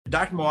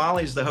Dr.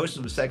 Moali is the host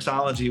of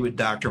Sexology with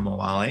Dr.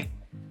 Moali,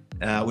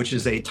 which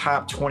is a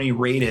top 20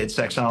 rated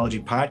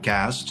sexology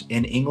podcast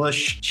in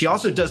English. She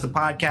also does the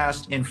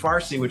podcast in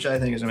Farsi, which I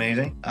think is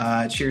amazing.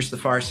 Cheers to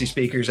the Farsi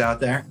speakers out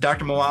there.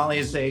 Dr. Moali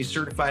is a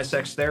certified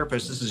sex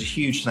therapist. This is a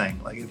huge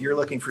thing. Like, if you're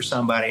looking for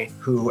somebody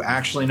who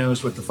actually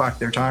knows what the fuck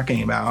they're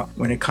talking about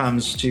when it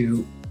comes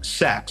to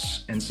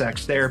sex and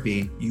sex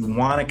therapy, you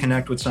want to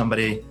connect with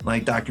somebody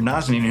like Dr.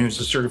 Nazanin, who's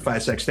a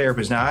certified sex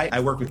therapist. Now, I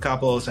work with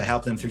couples. I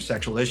help them through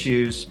sexual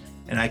issues.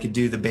 And I could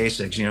do the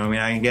basics, you know. I mean,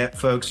 I can get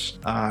folks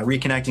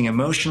reconnecting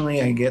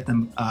emotionally. I can get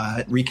them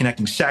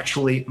reconnecting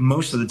sexually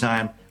most of the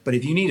time. But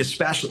if you need a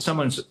specialist,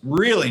 someone who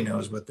really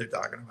knows what they're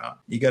talking about,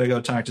 you got to go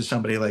talk to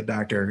somebody like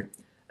Dr.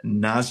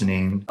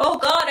 Nazanin. Oh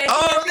God!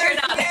 There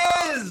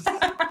she is.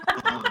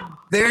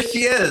 There she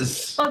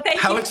is. Well, thank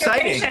How you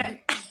exciting!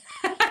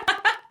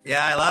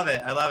 Yeah, I love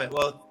it. I love it.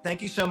 Well,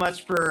 thank you so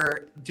much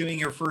for doing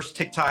your first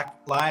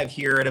TikTok live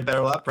here at A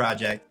Better Love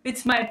Project.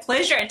 It's my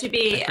pleasure to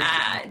be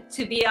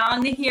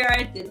on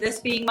here. This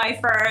being my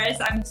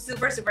first, I'm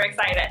super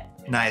excited.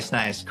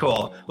 Nice,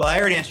 cool. Well, I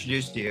already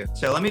introduced you,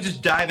 so let me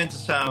just dive into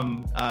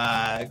some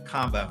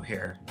combo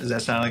here. Does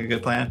that sound like a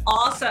good plan?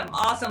 Awesome.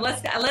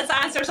 Let's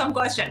answer some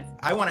questions.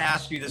 I want to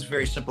ask you this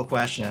very simple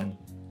question,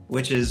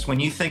 which is, when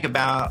you think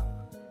about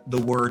the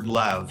word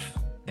love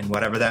and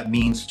whatever that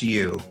means to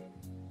you,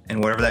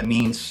 and whatever that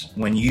means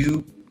when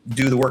you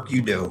do the work you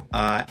do,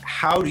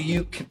 how do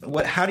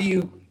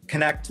you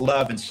connect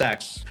love and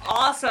sex?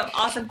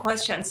 Awesome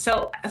question.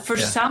 So for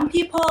some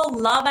people,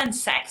 love and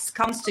sex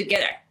comes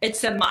together.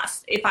 It's a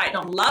must. If I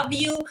don't love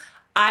you,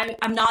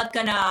 I'm not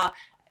gonna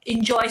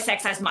enjoy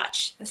sex as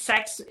much.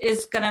 Sex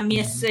is gonna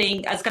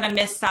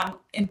miss some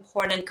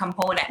important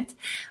component.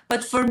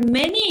 But for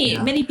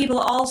many people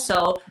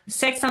also,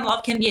 sex and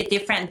love can be a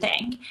different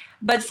thing.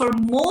 But for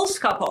most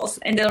couples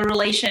in the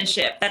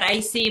relationship that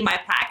I see in my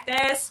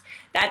practice,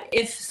 that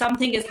if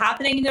something is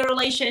happening in the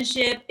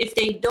relationship, if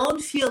they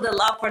don't feel the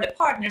love for the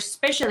partner,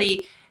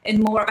 especially in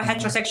more of a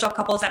heterosexual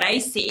couples that I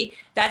see,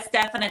 that's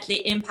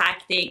definitely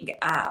impacting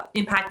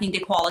the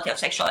quality of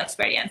sexual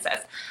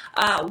experiences.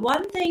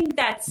 One thing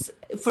that's,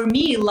 for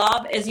me,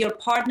 love is your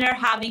partner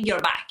having your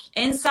back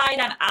inside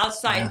and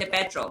outside the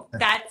bedroom.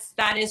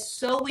 That is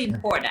so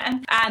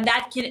important, and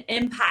that can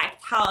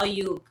impact how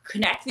you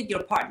connect with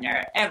your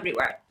partner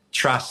everywhere.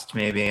 Trust,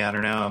 maybe. I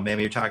don't know.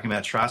 Maybe you're talking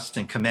about trust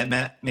and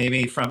commitment.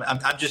 Maybe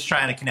I'm just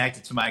trying to connect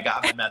it to my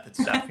Gottman method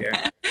stuff here.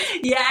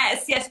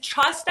 Yes,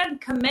 trust and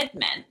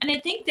commitment. And I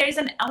think there's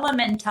an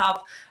element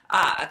of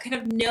kind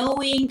of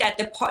knowing that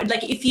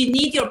like if you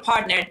need your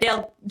partner,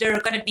 they're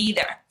going to be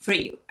there for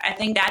you. I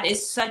think that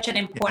is such an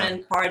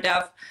important part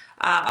of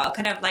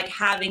kind of like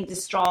having the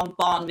strong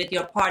bond with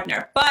your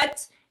partner.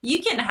 But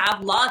you can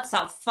have lots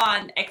of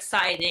fun,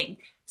 exciting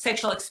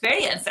sexual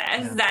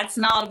experiences that's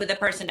not with the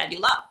person that you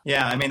love.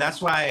 Yeah, I mean,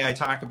 that's why I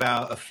talk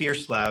about a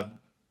fierce love,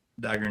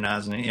 Dr.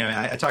 Nazanin. You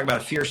know, I talk about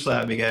a fierce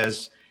love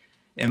because,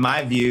 in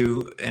my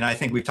view, and I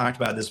think we've talked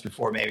about this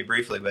before, maybe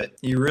briefly, but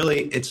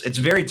it's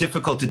very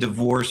difficult to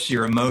divorce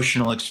your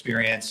emotional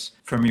experience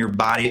from your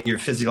body, your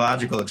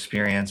physiological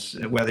experience,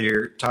 whether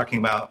you're talking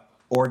about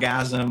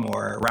orgasm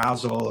or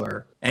arousal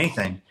or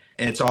anything.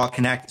 It's all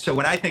connected. So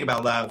when I think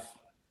about love,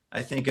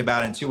 I think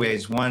about it in two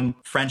ways. One,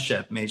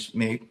 friendship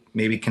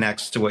maybe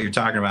connects to what you're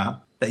talking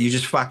about, that you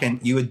just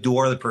you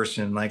adore the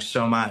person like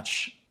so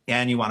much,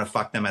 and you want to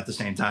fuck them at the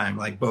same time,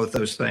 like both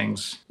those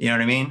things. You know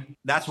what I mean?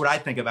 That's what I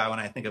think about when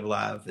I think of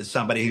love, is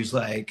somebody who's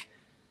like,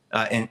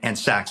 and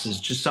sex is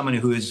just someone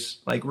who is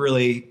like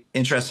really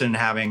interested in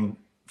having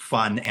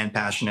fun and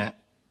passionate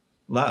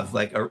love,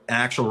 like an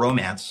actual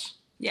romance.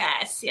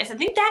 Yes. I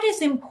think that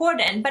is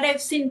important, but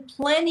I've seen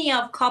plenty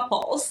of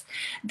couples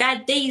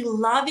that they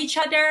love each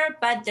other,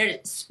 but their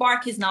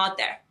spark is not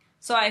there.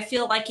 So I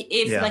feel like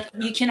like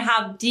you can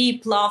have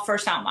deep love for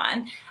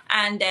someone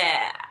and the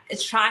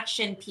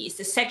attraction piece,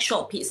 the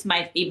sexual piece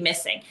might be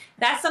missing.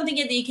 That's something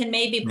that you can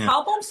maybe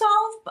problem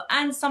solve,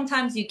 and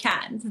sometimes you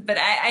can't. But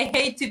I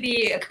hate to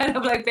be kind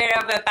of like bearer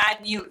of a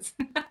bad news.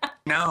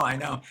 No, I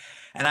know.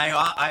 And I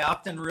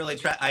often really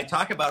I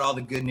talk about all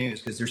the good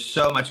news, because there's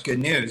so much good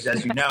news,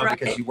 as you know,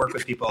 because you work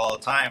with people all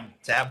the time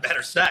to have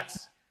better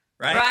sex,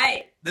 right?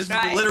 Right. This is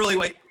literally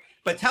what,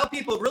 but tell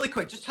people really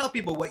quick, just tell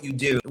people what you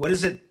do. What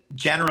is it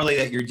generally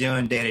that you're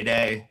doing day to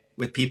day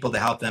with people to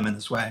help them in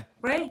this way?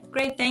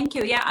 Great. Thank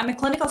you. Yeah, I'm a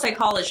clinical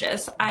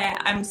psychologist.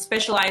 I'm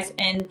specialized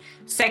in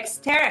sex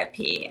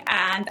therapy,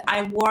 and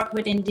I work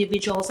with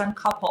individuals and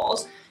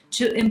couples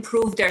to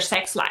improve their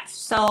sex life.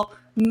 So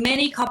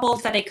many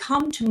couples that they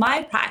come to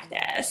my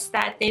practice,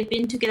 that they've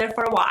been together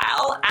for a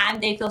while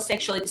and they feel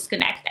sexually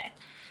disconnected.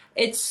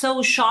 It's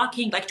so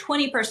shocking. Like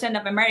 20%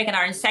 of Americans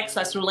are in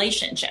sexless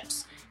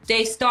relationships.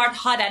 They start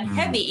hot and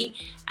heavy,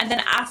 and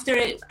then after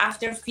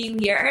a few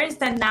years,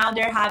 then now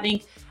they're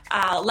having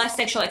less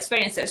sexual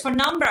experiences for a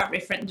number of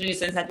different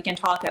reasons that we can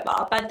talk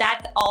about. But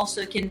that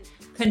also can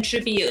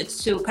contribute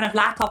to kind of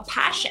lack of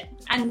passion.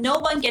 And no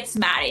one gets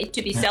married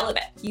to be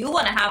celibate. You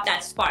want to have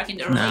that spark in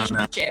the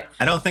relationship. No.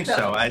 I don't think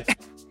so. I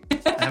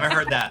haven't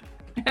heard that.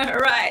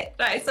 Right.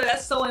 So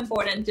that's so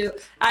important to.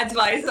 That's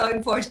why it's so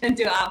important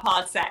to have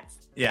hot sex.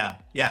 Yeah.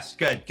 Yes.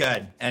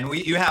 Good. And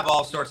you have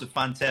all sorts of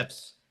fun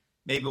tips.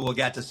 Maybe we'll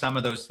get to some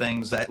of those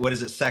things. What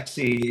is it?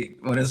 Sexy.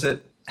 What is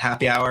it?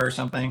 Happy hour or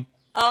something?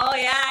 Oh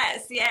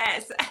yes.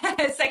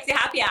 Sexy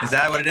happy hour. Is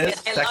that what it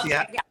is? I Sexy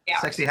love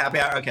sexy happy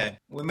hour. Okay.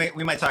 We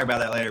might talk about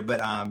that later.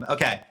 But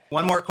okay.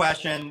 One more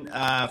question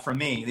from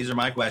me. These are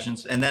my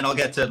questions, and then I'll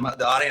get to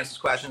the audience's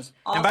questions.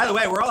 Awesome. And by the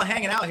way, we're all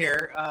hanging out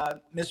here.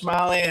 Miss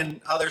Moali and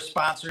other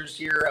sponsors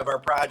here of our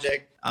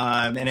project,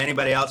 and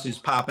anybody else who's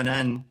popping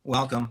in,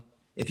 welcome.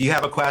 If you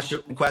have a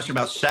question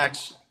about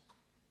sex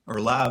or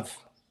love,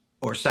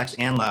 or sex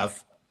and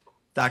love,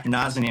 Dr.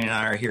 Nazanin and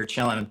I are here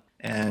chilling,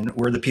 and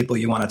we're the people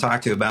you want to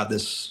talk to about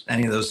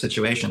any of those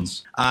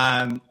situations.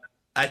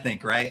 I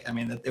think, right? I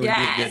mean, it would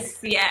be good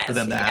for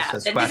them to ask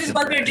us questions. This is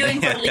what we're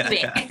doing for a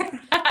living.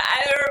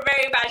 We're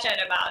very passionate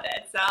about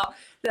it.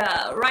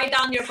 So write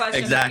down your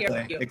questions.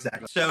 Exactly.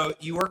 So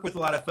you work with a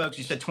lot of folks.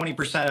 You said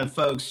 20% of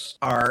folks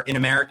are in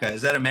America.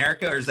 Is that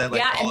America, or is that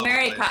like all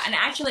America? And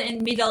actually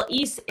in Middle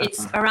East,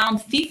 it's around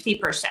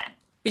 50%,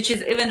 which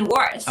is even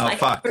worse.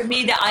 For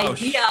me, the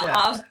idea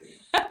of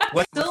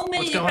so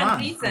many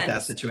different reasons. With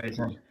that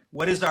situation.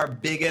 What is our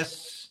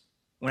biggest?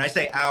 When I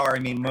say our, I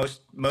mean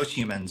most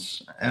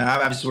humans. And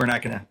obviously, we're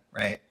not gonna,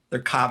 right? There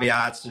are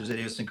caveats. There's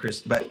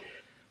idiosyncrasies, but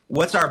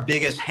what's our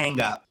biggest hang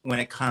up when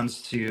it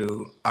comes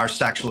to our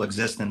sexual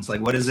existence?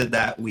 Like, what is it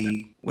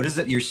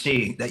you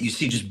see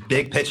just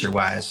big picture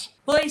wise?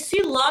 Well, I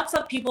see lots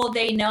of people,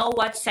 they know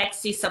what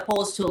sex is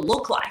supposed to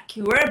look like.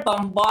 We're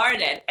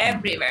bombarded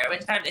everywhere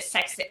with kind of the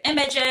sexy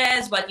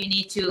images, how do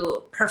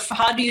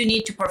you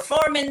need to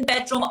perform in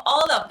bedroom,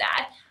 all of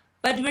that.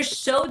 But we're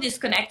so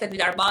disconnected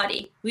with our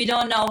body. We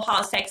don't know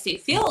how sexy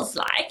feels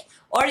like,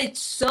 or it's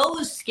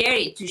so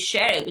scary to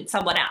share it with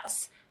someone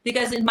else,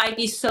 because it might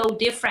be so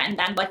different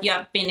than what you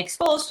have been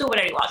exposed to,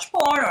 whether you watch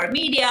porn or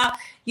media.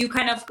 You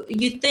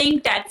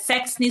think that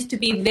sex needs to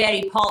be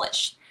very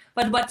polished.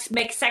 But what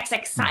makes sex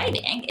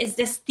exciting is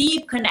this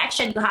deep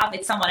connection you have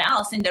with someone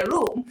else in the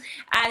room.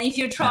 And if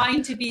you're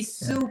trying to be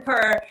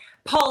super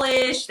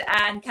polished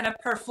and kind of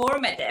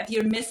performative,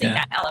 you're missing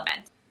that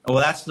element. Well,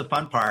 that's the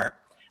fun part.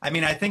 I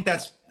mean, I think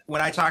that's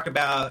when I talk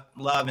about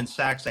love and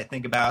sex, I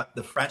think about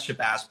the friendship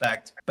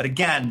aspect. But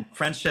again,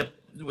 friendship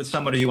with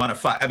somebody you want to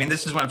fuck. I mean,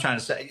 this is what I'm trying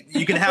to say.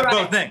 You can have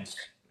both things.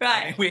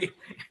 Right. I mean,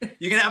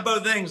 you can have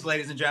both things,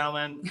 ladies and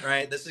gentlemen,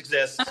 right? This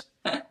exists.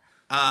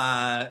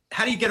 How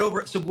do you get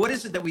over it? So what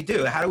is it that we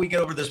do? How do we get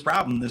over this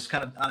problem, this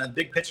kind of on a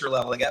big picture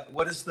level? Like,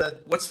 what's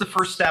the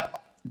first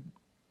step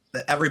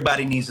that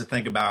everybody needs to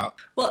think about?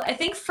 Well, I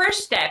think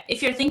first step,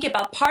 if you're thinking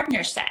about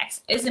partner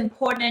sex, is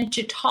important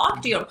to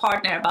talk to your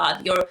partner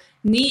about your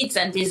needs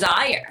and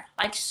desire.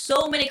 Like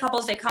so many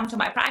couples that come to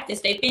my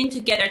practice, they've been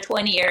together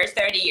 20 years,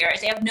 30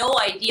 years. They have no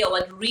idea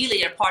what really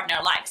their partner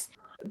likes,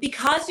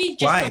 because we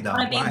just don't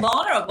want to be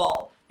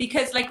vulnerable.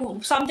 Because like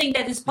something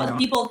that is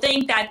people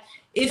think that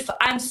if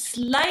I'm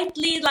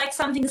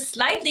something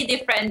slightly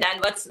different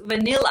than what's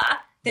vanilla,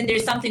 then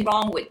there's something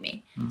wrong with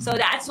me. Mm-hmm. So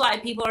that's why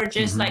people are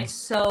just like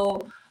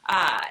so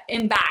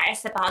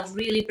embarrassed about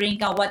really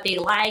bringing out what they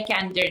like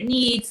and their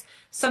needs.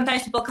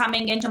 Sometimes people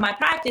coming into my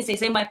practice, they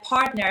say my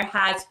partner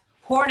has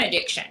porn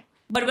addiction.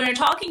 But when they're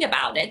talking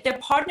about it, their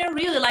partner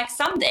really likes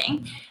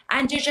something,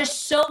 and they're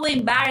just so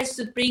embarrassed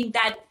to bring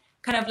that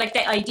kind of like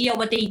the idea of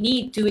what they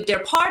need to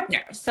their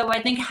partner. So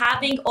I think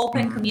having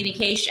open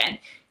communication,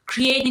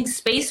 creating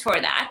space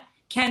for that,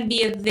 can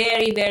be a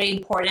very, very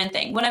important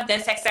thing. One of the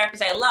sex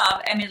therapists I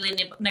love, Emily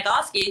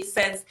Nagoski,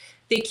 says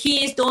the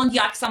key is don't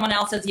yuck someone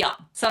else's yum.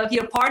 So if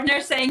your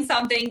partner's saying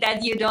something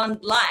that you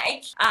don't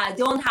like,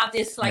 don't have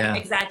this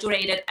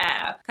exaggerated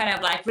kind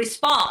of like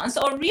response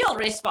or real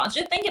response.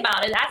 Just think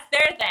about it. That's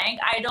their thing.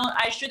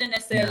 I shouldn't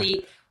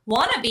necessarily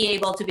want to be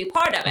able to be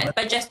part of it,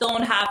 but just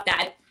don't have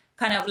that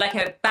kind of like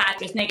a bad,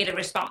 negative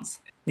response.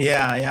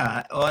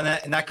 Yeah. Well,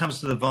 and that comes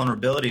to the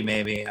vulnerability,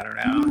 maybe. I don't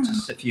know.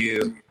 Just if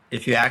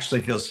you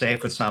actually feel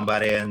safe with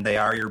somebody and they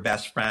are your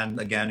best friend,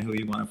 again, who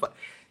you want to,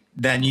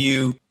 then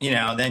you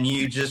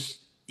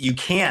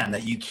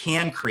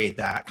can create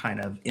that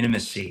kind of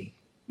intimacy.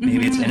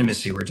 Maybe it's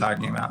intimacy we're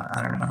talking about.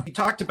 I don't know. You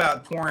talked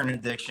about porn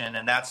addiction,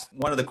 and that's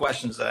one of the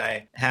questions that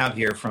I have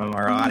here from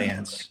our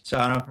audience. So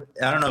I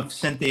don't know if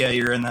Cynthia,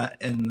 you're in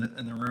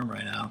the room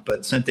right now,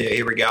 but Cynthia,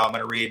 here we go. I'm going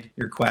to read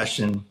your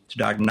question to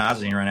Dr.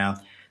 Nazanin right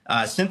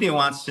now. Cynthia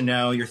wants to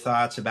know your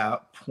thoughts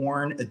about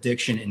porn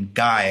addiction in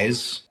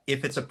guys.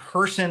 If it's a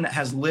person that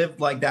has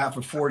lived like that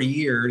for 40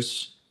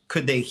 years,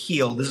 could they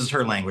heal? This is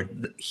her language.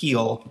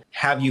 Heal.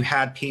 Have you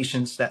had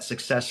patients that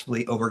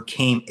successfully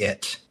overcame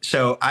it?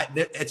 So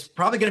it's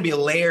probably going to be a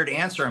layered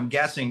answer, I'm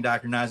guessing,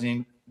 Dr.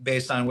 Nazanin,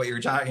 based on what you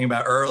were talking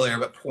about earlier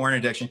about porn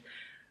addiction.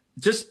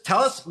 Just tell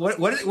us what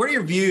are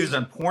your views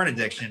on porn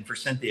addiction for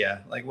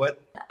Cynthia? Like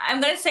what?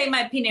 I'm going to say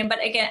my opinion,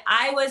 but again,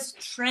 I was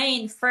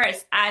trained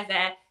first as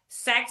a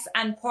sex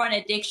and porn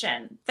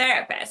addiction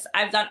therapist.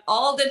 I've done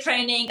all the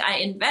training. I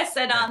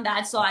invested on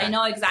that. So I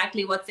know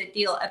exactly what's the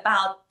deal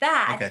about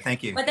that. Okay,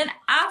 thank you. But then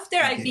after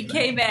I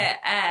became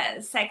a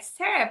sex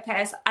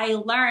therapist, I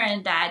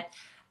learned that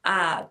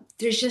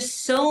there's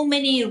just so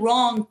many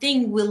wrong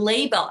things we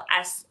label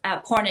as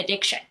porn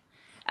addiction.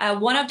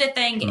 One of the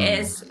things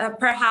is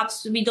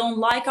perhaps we don't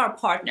like our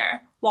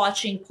partner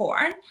watching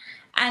porn.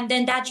 And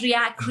then that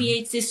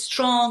creates this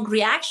strong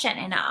reaction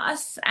in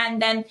us.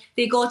 And then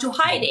they go to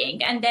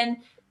hiding. And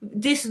then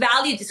this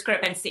value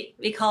discrepancy,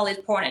 we call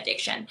it porn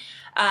addiction.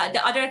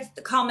 The other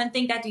common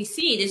thing that we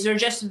see is they're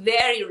just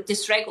very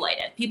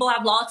dysregulated. People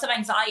have lots of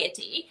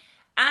anxiety,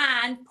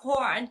 and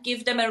porn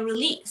gives them a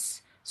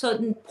release.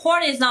 So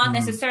porn is not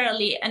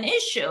necessarily an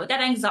issue. That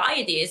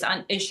anxiety is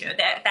an issue.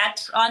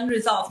 That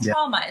unresolved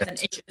trauma is an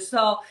issue.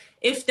 So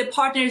if the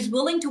partner is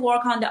willing to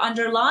work on the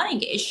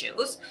underlying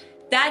issues,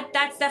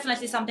 that's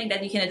definitely something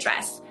that you can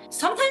address.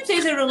 Sometimes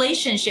there's a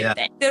relationship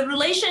thing. The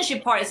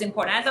relationship part is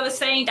important. As I was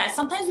saying, that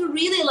sometimes we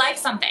really like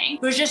something.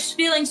 We're just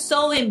feeling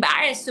so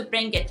embarrassed to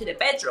bring it to the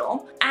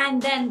bedroom. And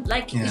then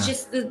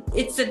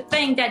it's a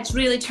thing that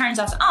really turns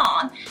us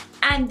on.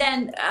 And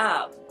then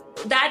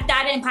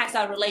that impacts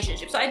our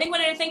relationship. So I think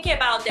when you're thinking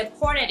about the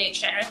porn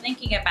addiction or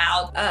thinking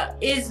about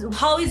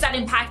how is that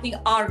impacting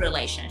our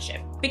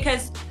relationship?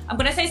 Because I'm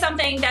going to say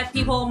something that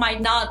people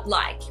might not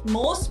like.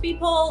 Most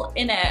people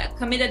in a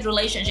committed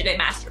relationship, they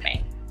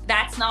masturbate.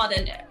 That's not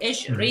an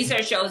issue.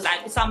 Research shows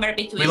that somewhere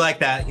between. We like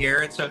that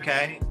here. It's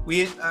okay.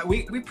 We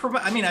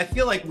provide. I mean, I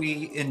feel like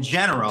in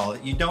general,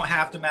 you don't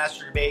have to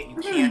masturbate.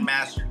 You can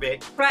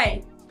masturbate.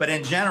 Right. But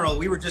in general,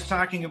 we were just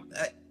talking.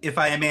 If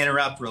I may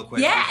interrupt real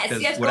quick,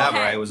 yes, whatever.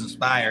 I was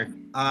inspired.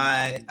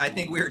 I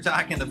think we were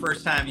talking the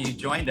first time you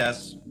joined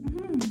us.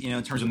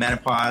 In terms of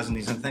menopause and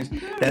these other things,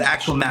 that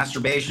actual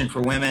masturbation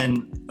for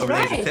women over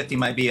the age of 50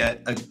 might be a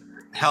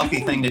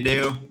healthy thing to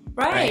do.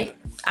 Right.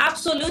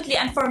 Absolutely.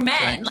 And for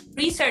men,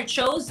 research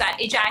shows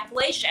that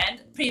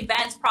ejaculation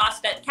prevents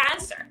prostate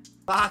cancer.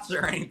 Thoughts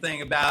or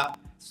anything about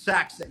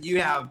sex that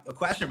you have a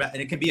question about?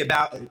 And it can be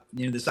about,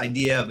 this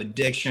idea of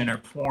addiction or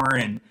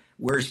porn, and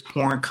where's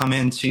porn come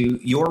into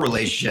your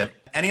relationship?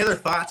 Any other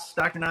thoughts,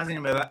 Dr.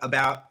 Nazanin,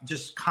 about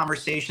just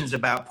conversations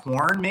about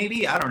porn,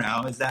 maybe? I don't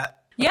know. Is that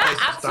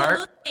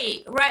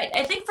absolutely. Right.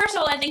 I think, first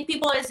of all,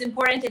 it's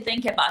important to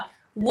think about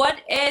what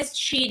is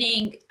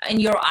cheating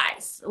in your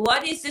eyes?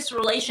 What is this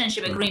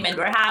relationship agreement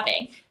we're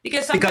having?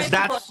 Because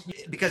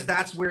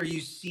that's where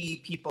you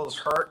see people's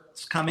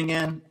hurts coming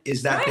in,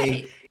 is that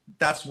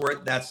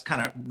that's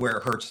kind of where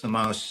it hurts the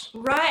most.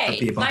 Right.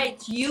 For people.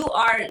 Like you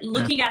are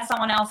looking at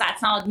someone else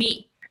that's not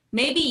me.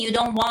 Maybe you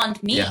don't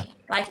want me,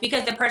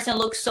 because the person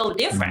looks so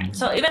different.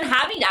 So even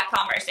having that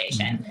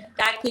conversation,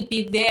 that could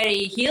be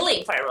very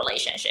healing for a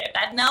relationship.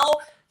 That's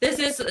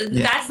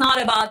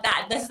not about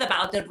that. This is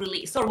about the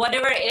release or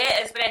whatever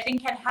it is. But I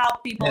think can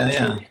help people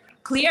to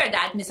clear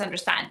that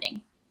misunderstanding.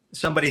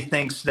 Somebody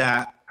thinks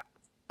that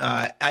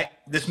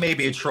this may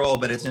be a troll,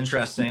 but it's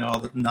interesting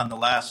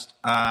nonetheless.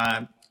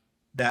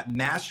 That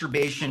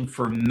masturbation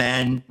for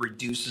men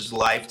reduces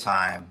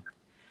lifetime.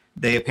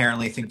 They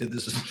apparently think that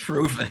this is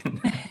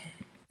proven.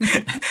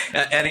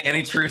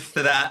 Any truth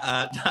to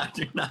that,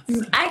 Dr.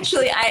 Nazanin?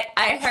 Actually,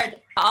 I heard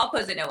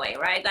opposite in a way,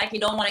 right? Like you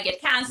don't want to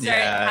get cancer.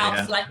 It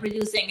helps like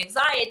reducing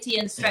anxiety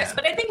and stress. Yeah.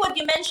 But I think what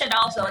you mentioned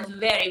also is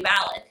very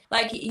valid.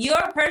 Like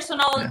your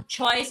personal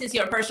choice is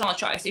your personal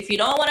choice. If you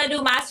don't want to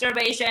do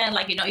masturbation,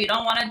 you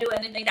don't want to do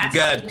anything, that's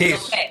good.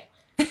 Peace. Okay.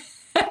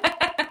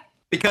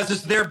 Because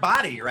it's their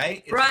body,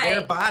 right? It's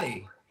their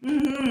body.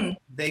 Mm-hmm.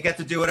 They get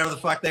to do whatever the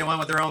fuck they want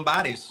with their own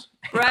bodies.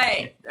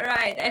 Right.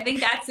 I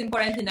think that's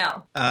important to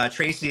know.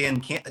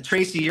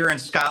 Tracy, you're in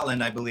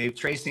Scotland, I believe.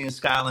 Tracy in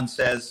Scotland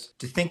says,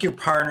 to think your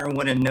partner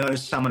wouldn't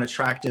notice someone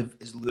attractive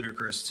is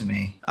ludicrous to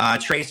me.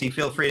 Tracy,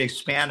 feel free to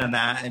expand on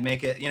that and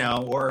make it,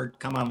 or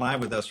come on live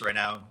with us right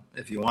now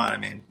if you want. I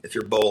mean, if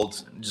you're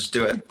bold, just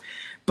do it.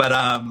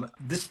 But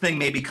this thing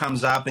maybe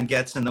comes up and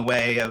gets in the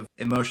way of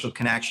emotional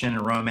connection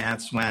and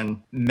romance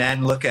when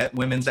men look at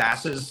women's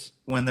asses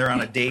when they're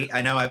on a date.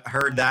 I know I've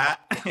heard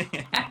that.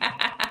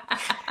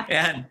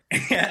 And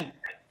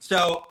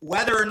so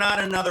whether or not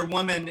another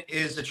woman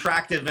is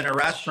attractive in a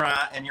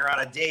restaurant and you're on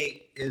a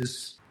date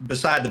is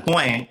beside the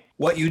point.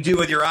 What you do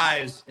with your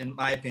eyes, in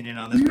my opinion,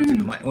 on this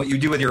particular point, what you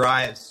do with your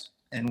eyes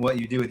and what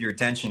you do with your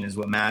attention is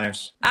what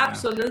matters.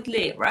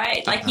 Absolutely,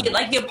 right.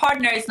 Like your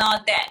partner is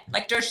not that.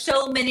 Like there's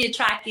so many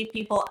attractive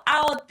people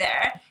out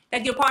there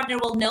that your partner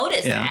will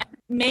notice that,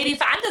 maybe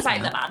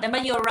fantasize about them.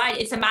 But you're right,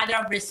 it's a matter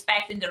of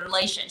respect in the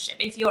relationship.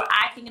 If you're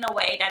acting in a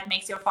way that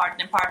makes your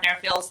partner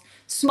feels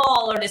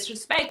small or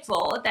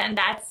disrespectful, then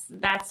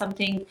that's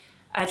something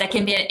that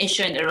can be an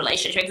issue in the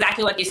relationship.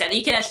 Exactly what you said.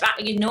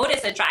 You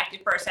notice an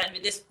attractive person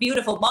with this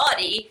beautiful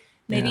body,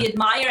 maybe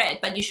admire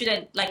it, but you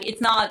shouldn't, it's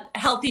not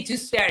healthy to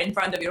stare in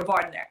front of your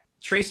partner.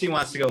 Tracy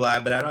wants to go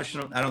live, but I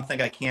don't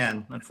think I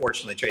can,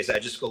 unfortunately, Tracy. I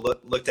just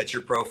looked at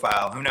your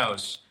profile. Who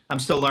knows? I'm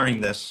still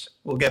learning this.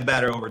 We'll get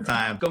better over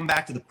time. Going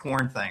back to the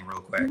porn thing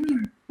real quick.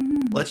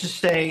 Let's just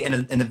say in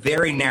a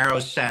very narrow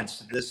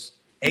sense, this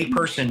a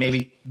person,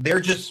 maybe they're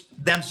just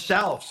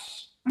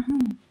themselves.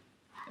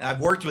 I've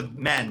worked with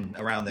men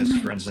around this,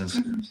 for instance,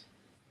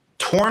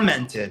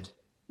 tormented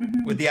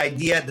with the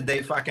idea that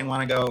they fucking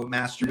want to go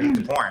masturbate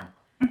to porn.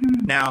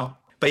 Now,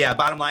 but yeah,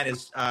 bottom line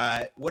is,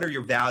 what are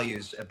your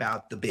values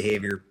about the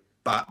behavior,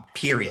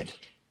 period?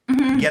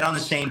 Get on the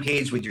same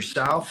page with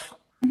yourself.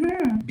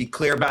 Be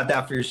clear about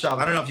that for yourself.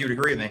 I don't know if you would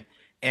agree with me.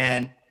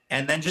 And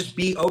then just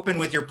be open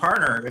with your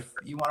partner. If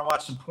you want to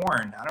watch some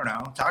porn, I don't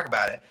know, talk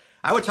about it.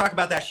 I would talk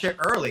about that shit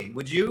early.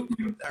 Would you?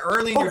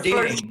 Early in your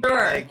dating. For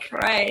sure.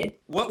 Right.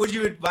 What would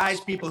you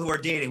advise people who are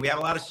dating? We have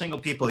a lot of single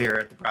people here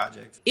at the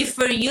project. If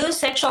for you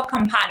sexual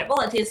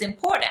compatibility is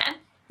important,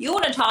 you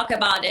want to talk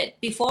about it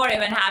before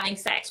even having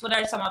sex. What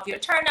are some of your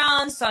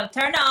turn-ons, some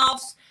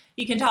turn-offs?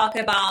 You can talk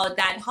about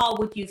that. How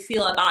would you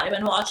feel about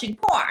even watching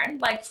porn?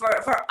 Like for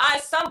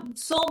us,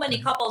 so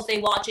many couples, they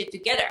watch it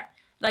together.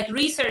 Like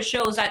research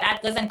shows that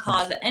doesn't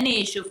cause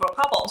any issue for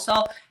couples.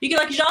 So you can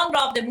like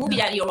genre of the movie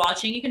that you're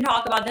watching. You can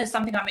talk about this,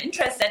 something I'm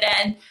interested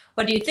in.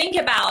 What do you think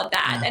about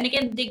that? And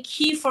again, the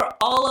key for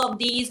all of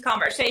these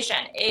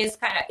conversation is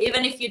kind of,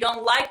 even if you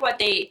don't like what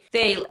they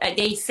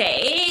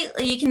say,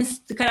 you can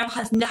kind of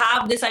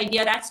have this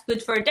idea that's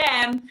good for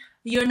them.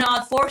 You're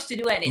not forced to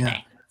do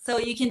anything. So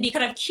you can be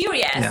kind of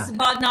curious,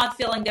 but not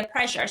feeling the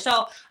pressure.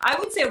 So I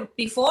would say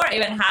before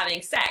even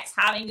having sex,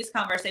 having this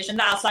conversation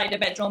outside the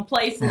bedroom,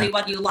 playfully,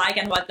 what you like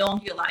and what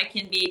don't you like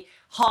can be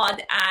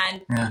hot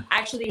and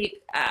actually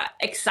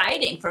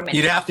exciting for me.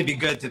 You'd have to be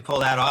good to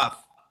pull that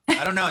off.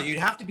 I don't know. You'd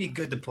have to be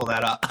good to pull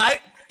that off.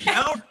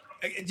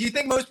 Do you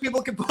think most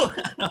people can pull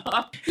that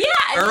off? Yeah.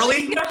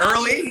 Early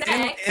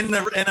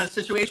in a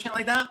situation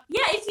like that?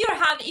 Yeah,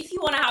 if you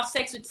want to have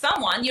sex with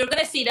someone, you're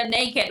gonna see them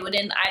naked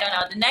within, I don't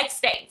know, the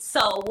next date.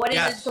 So what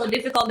is it so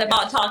difficult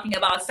about talking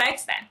about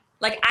sex then?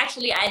 Like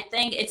actually, I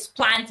think it's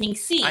planting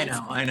seeds. I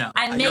know.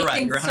 And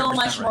making things so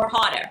much more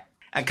hotter.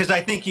 Because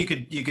I think you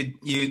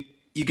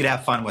could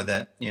have fun with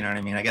it. You know what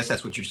I mean? I guess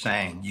that's what you're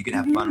saying. You could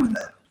have fun with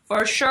it.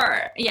 For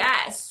sure.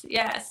 Yes.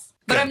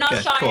 But I'm not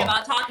shy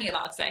about talking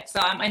about sex, so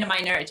I'm in a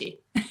minority.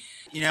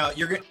 You know,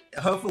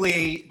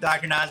 hopefully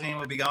Dr. Nazanin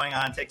will be going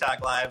on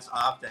TikTok Lives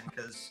often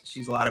because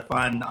she's a lot of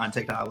fun on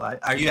TikTok Live.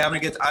 Are you having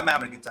a good time? I'm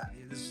having a good time.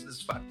 This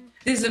is fun.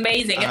 This is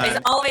amazing. It's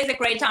always a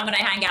great time when I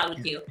hang out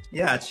with you.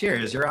 Yeah,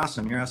 cheers. You're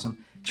awesome.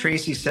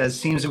 Tracy says,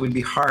 seems it would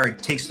be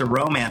hard, takes the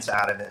romance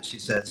out of it. She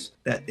says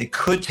that it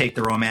could take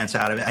the romance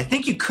out of it. I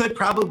think you could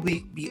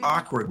probably be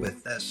awkward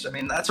with this. I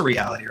mean, that's a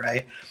reality,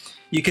 right?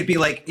 You could be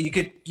like,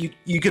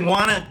 you can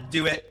want to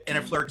do it in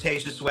a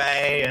flirtatious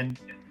way and,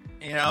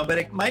 you know, but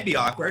it might be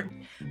awkward.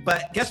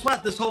 But guess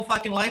what? This whole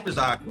fucking life is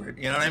awkward.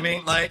 You know what I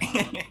mean? Like,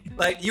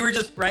 like you were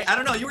just right. I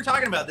don't know. You were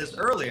talking about this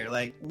earlier.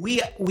 Like we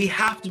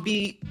have to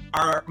be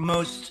our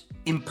most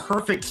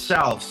imperfect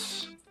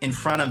selves in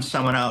front of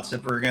someone else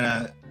if we're going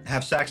to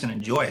have sex and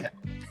enjoy it.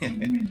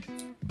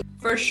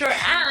 For sure.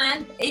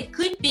 And it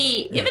could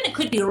be, even it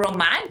could be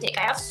romantic.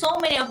 I have so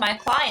many of my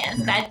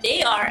clients that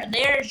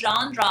their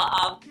genre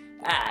of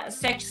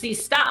sexy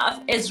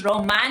stuff is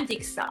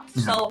romantic stuff.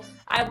 So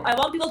I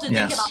want people to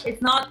think about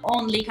it's not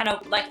only kind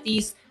of like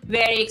these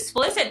very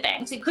explicit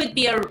things. It could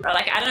be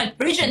like, I don't know,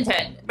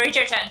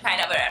 Bridgerton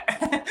kind of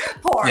a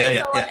porn.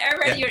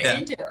 Whatever you're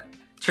into.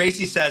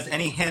 Tracy says,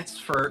 any hints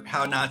for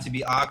how not to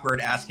be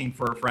awkward asking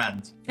for a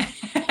friend?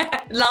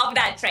 Love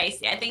that,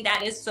 Tracy. I think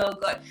that is so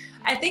good.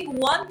 I think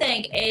one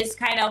thing is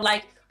kind of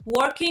like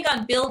working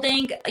on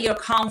building your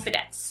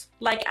confidence,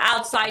 like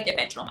outside the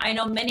bedroom. I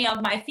know many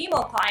of my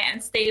female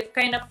clients, they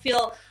kind of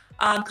feel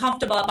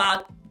comfortable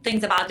about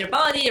things about their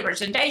body, their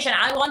presentation.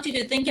 I want you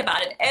to think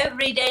about it.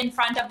 Every day in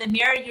front of the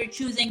mirror, you're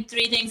choosing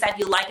 3 things that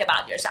you like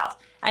about yourself.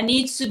 It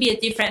needs to be a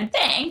different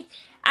thing.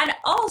 And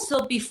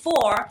also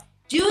before,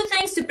 do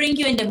things to bring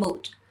you in the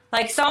mood.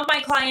 Like some of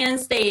my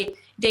clients, they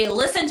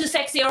listen to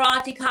sexy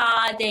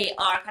erotica, they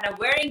are kind of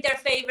wearing their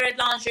favorite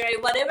lingerie,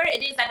 whatever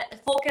it is, that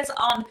focus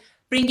on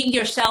bringing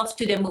yourself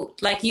to the mood.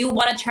 Like you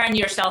want to turn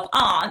yourself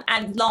on,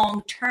 and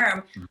long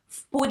term,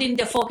 putting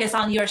the focus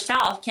on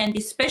yourself can be,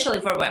 especially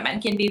for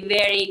women, can be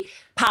very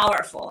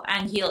powerful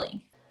and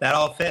healing. That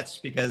all fits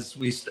because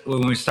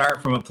when we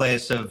start from a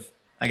place of,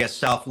 I guess,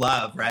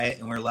 self-love, right?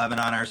 And we're loving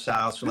on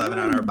ourselves, we're loving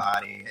on our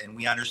body, and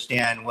we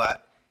understand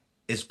what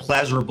is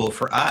pleasurable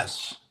for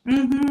us.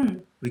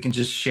 We can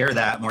just share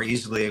that more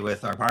easily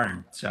with our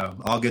partner. So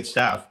all good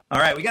stuff. All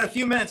right, we got a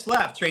few minutes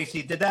left.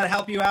 Tracy, did that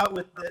help you out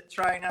with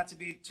trying not to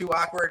be too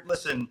awkward?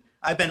 Listen,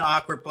 I've been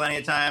awkward plenty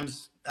of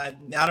times.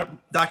 Dr.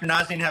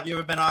 Nazanin, have you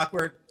ever been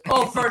awkward?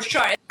 Oh, for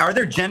sure. Are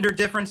there gender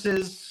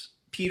differences?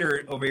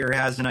 Peter over here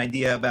has an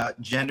idea about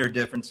gender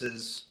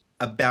differences,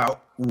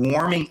 about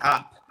warming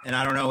up. And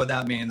I don't know what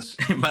that means,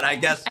 but I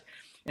guess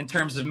in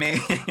terms of me,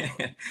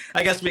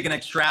 I guess we can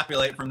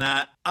extrapolate from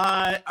that.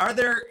 Are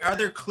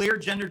there clear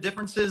gender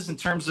differences in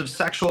terms of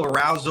sexual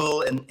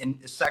arousal and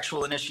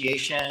sexual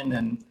initiation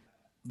and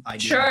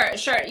idea?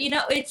 Sure. You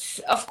know, it's,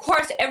 of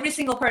course, every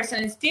single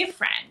person is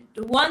different.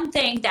 One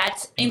thing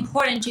that's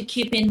important to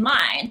keep in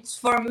mind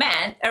for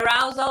men,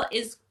 arousal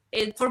is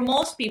for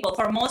most people,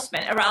 for most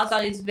men,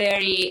 arousal is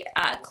very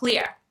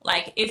clear.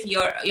 Like if you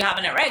have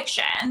an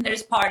erection,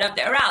 there's part of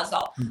the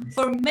arousal.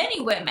 For many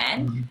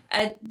women,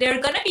 there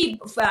are going to be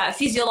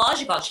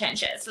physiological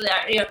changes. So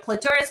your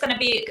clitoris is going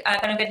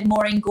to get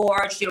more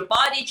engorged, your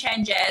body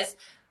changes,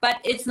 but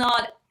it's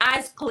not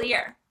as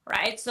clear,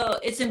 right? So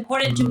it's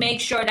important to make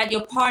sure that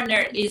your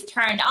partner is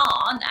turned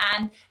on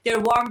and they're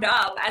warmed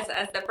up, as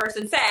the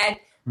person said,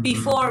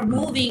 before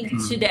moving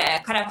to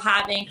the kind of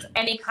having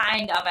any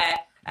kind of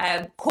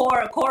a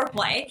core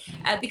play,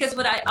 because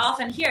what I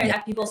often hear is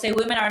that people say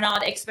women are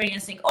not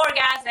experiencing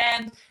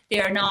orgasms,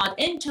 they're not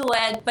into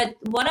it, but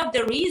one of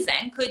the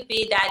reasons could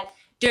be that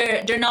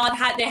there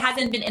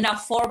hasn't been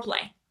enough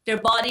foreplay. Their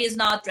body is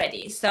not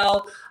ready,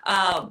 so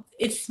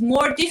it's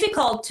more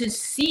difficult to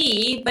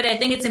see. But I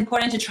think it's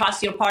important to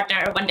trust your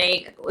partner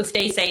if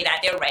they say that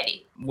they're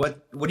ready.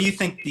 What do you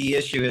think the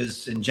issue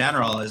is in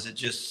general? Is it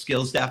just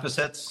skills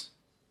deficits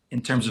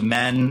in terms of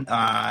men?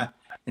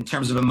 In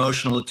terms of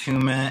emotional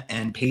attunement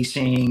and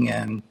pacing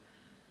and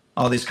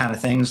all these kind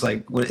of things?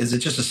 Like, is it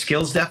just a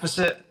skills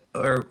deficit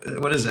or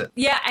what is it?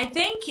 Yeah, I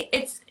think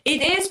it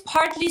is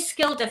partly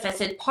skill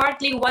deficit,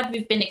 partly what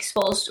we've been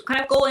exposed to.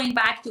 Kind of going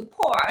back to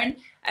porn,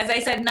 as I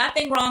said,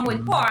 nothing wrong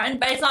with porn,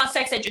 but it's not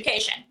sex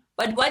education.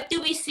 But what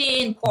do we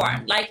see in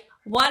porn? Like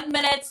 1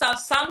 minute of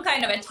some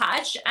kind of a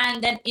touch,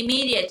 and then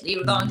immediately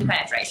we're going to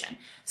penetration.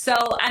 So,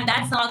 and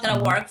that's not going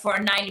to work for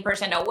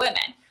 90% of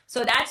women.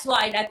 So that's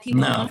why that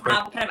people don't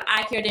have kind of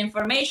accurate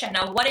information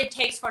of what it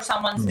takes for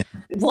someone's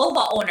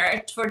vulva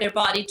owner for their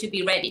body to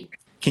be ready.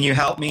 Can you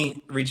help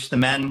me reach the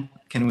men?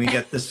 Can we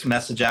get this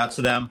message out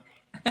to them?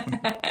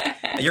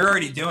 You're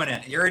already doing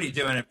it. You're already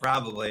doing it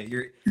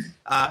probably.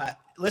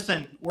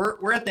 Listen,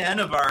 we're at the end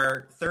of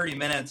our 30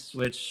 minutes,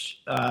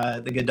 which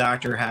the good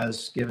doctor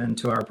has given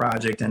to our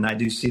project. And I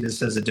do see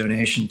this as a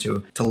donation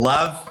to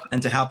love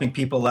and to helping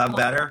people love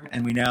better.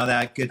 And we know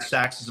that good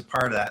sex is a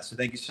part of that. So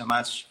thank you so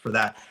much for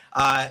that.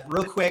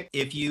 Real quick,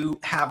 if you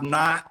have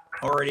not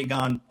already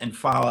gone and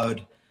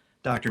followed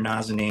Dr.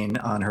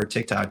 Nazanin on her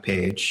TikTok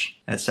page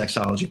at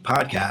Sexology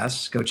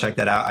Podcast, go check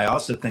that out. I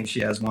also think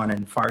she has one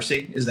in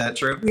Farsi. Is that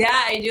true? Yeah,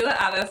 I do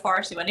have a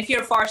Farsi one. If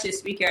you're a Farsi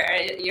speaker,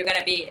 you're going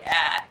to be,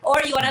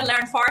 or you want to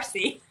learn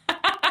Farsi,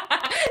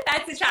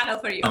 that's the channel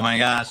for you. Oh my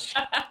gosh.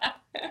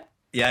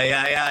 Yeah,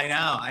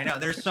 I know.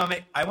 There's so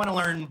many.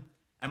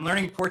 I'm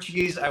learning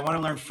Portuguese. I want to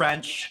learn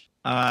French.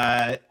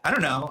 I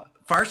don't know.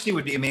 Farsi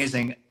would be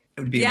amazing.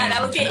 It would be amazing.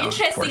 That would be an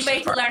interesting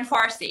way to learn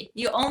Farsi.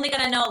 You're only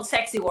going to know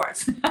sexy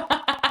words.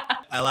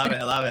 I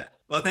love it.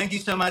 Well, thank you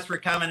so much for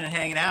coming and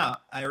hanging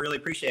out. I really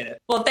appreciate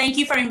it. Well, thank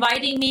you for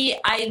inviting me.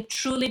 I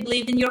truly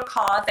believe in your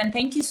cause. And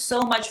thank you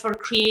so much for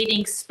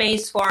creating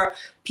space for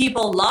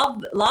people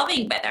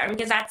loving better,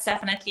 because that's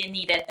definitely a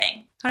needed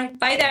thing. All right.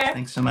 Bye there.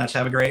 Thanks so much.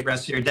 Have a great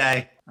rest of your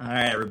day. All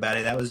right,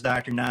 everybody. That was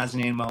Dr.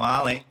 Nazanin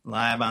Moali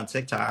live on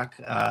TikTok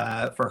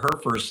for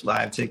her first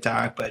live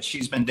TikTok, but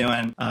she's been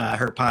doing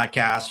her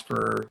podcast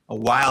for a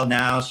while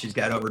now. She's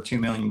got over 2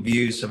 million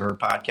views of her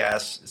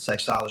podcast,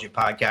 Sexology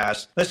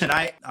Podcast. Listen,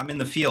 I'm in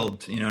the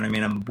field. You know what I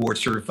mean? I'm a board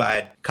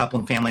certified couple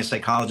and family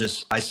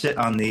psychologist. I sit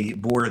on the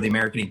board of the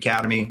American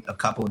Academy of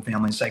Couple and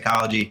Family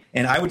Psychology.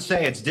 And I would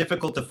say it's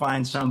difficult to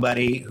find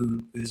somebody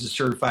who is a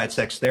certified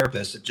sex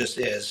therapist. It just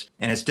is.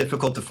 And it's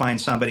difficult to find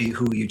somebody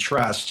who you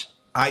trust.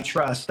 I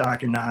trust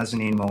Dr.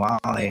 Nazanin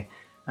Moali.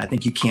 I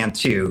think you can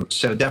too.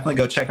 So definitely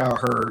go check out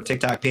her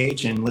TikTok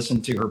page and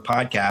listen to her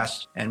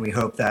podcast. And we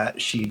hope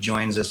that she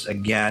joins us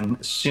again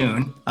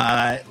soon.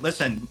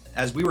 Listen,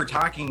 as we were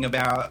talking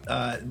about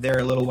there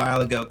a little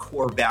while ago,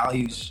 core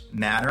values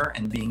matter,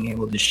 and being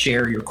able to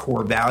share your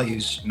core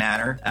values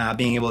matter.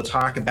 Being able to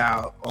talk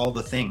about all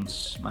the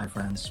things, my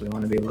friends. We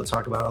want to be able to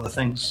talk about all the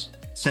things.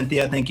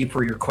 Cynthia, thank you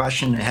for your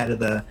question ahead of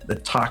the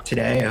talk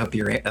today. I hope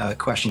your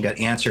question got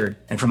answered.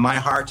 And from my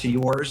heart to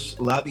yours,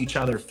 love each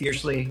other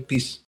fiercely. Peace.